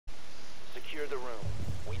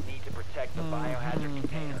protect the biohazard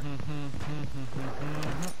container.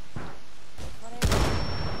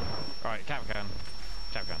 Alright, cap gun.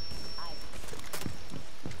 Cap gun.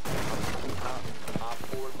 Op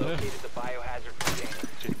 4 located the biohazard container.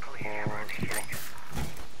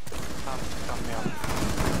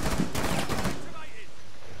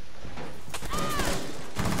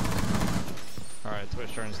 Alright,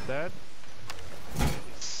 Twitch turns dead.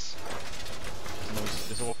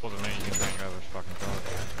 This all wasn't me, you can take over fucking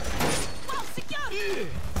charge.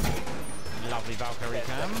 Lovely Valkyrie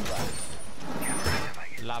cam.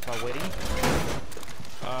 Lava Witty.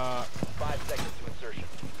 5 seconds to insertion.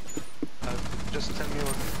 Just tell me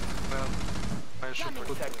where I should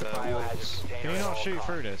put the walls. Can you not shoot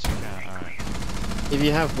through this? You can't, alright. If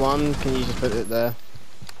you have one, can you just put it there?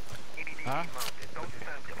 Huh?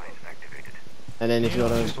 And then if you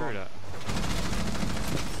want to... Through that?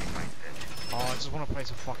 Oh, I just want to place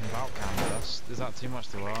a fucking Valk cam with us. Is that too much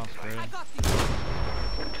to ask, really?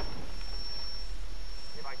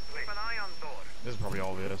 This is probably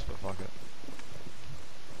obvious, but fuck it.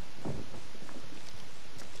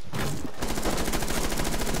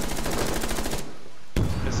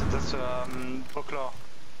 That's folklore.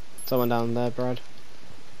 Someone down there, Brad.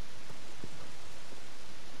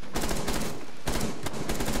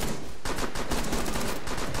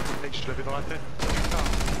 Mec, je l'avais dans la tête.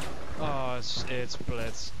 Oh, it's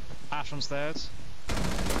Blitz. Ash on stairs.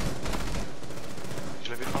 Je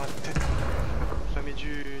l'avais dans la tête. Jamais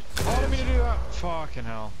dû. Oh, I didn't mean to do that. Fucking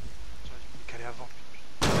hell. J'aurais dû me caler avant.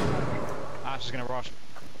 Ash is gonna rush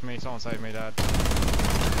me. Someone save me, Dad.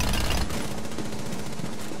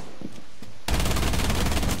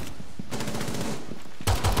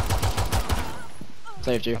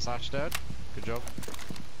 Saved you. That's Ash dead. Good job.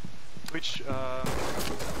 Which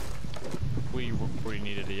We really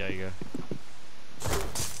needed a Jaeger.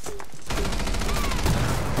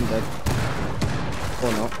 I'm dead.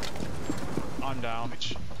 Or not. I'm down.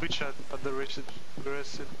 which at the reset. Wait,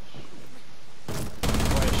 is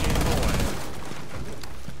she in the hallway?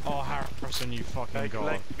 Oh, Harrison, you fucking god.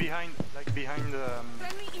 Like behind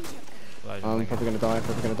I'm probably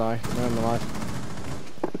gonna die, No, I'm alive.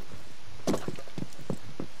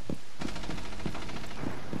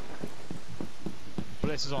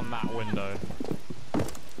 Bliss is on that window.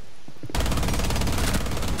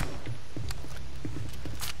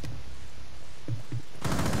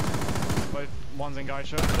 Both one's in guy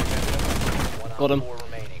shot. Got him.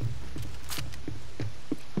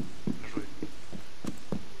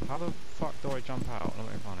 How the fuck do I jump out? Not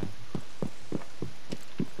very funny.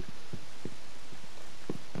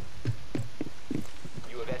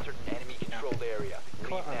 You have entered an enemy controlled area.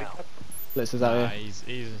 Leave now. Blitz is out here.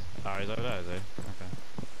 He's over there, is he? Okay.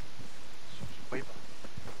 Wait.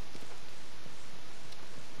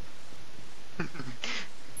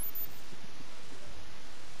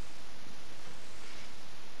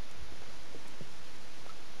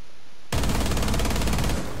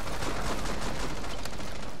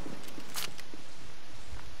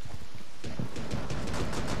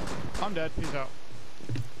 I'm dead, peace out.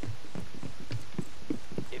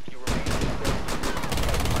 If you remain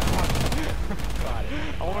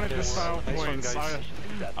I wanted the style Nice one, points. guys.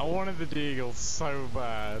 I wanted the deagle so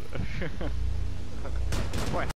bad.